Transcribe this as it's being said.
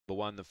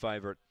One, the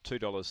favourite,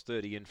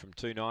 $2.30 in from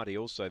 $2.90,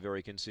 also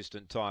very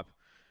consistent type.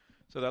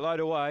 So they load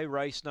away,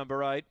 race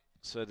number 8.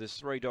 So there's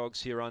 3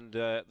 dogs here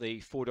under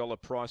the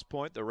 $4 price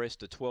point. The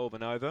rest are 12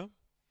 and over.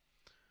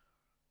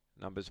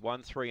 Numbers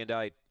 1, 3 and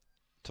 8.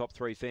 Top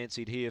 3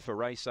 fancied here for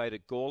race 8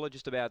 at Gawler.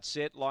 Just about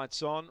set,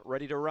 lights on,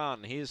 ready to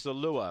run. Here's the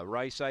lure.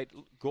 Race 8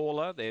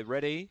 Gawler, they're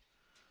ready.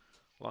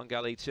 Long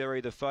Gully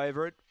Terry, the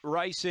favourite.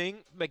 Racing,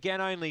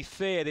 began only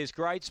fair. There's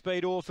great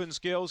speed. Orphan's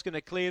Girl's going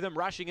to clear them.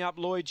 Rushing up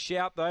Lloyd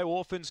Shout, though.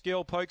 Orphan's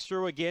Girl pokes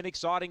through again.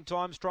 Exciting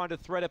Times trying to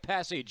thread a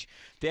passage.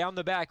 Down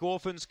the back,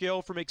 Orphan's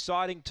Girl from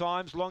Exciting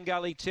Times. Long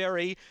Gully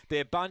Terry,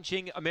 they're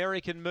bunching.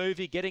 American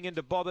Movie getting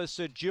into bother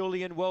Sir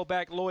Julian. Well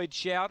back Lloyd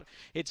Shout.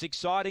 It's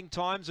Exciting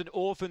Times and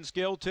Orphan's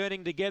Girl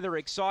turning together.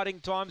 Exciting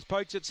Times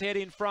pokes its head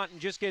in front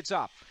and just gets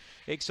up.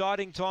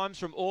 Exciting Times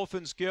from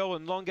Orphan's Girl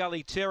and Long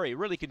Gully Terry.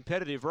 Really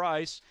competitive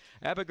race.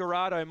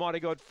 Abigarado might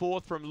have got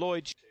 4th from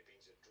Lloyd.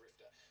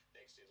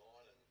 Next in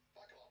line, and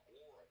Buckle Up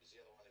Laura is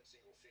the other one in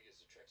single figures.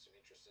 Attracts some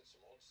interest at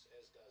some odds,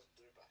 as does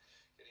Duper.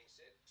 Getting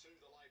set to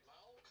the late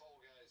mail.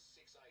 Cole goes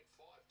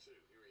 6-8-5-2.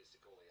 Here he is to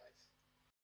call the 8th.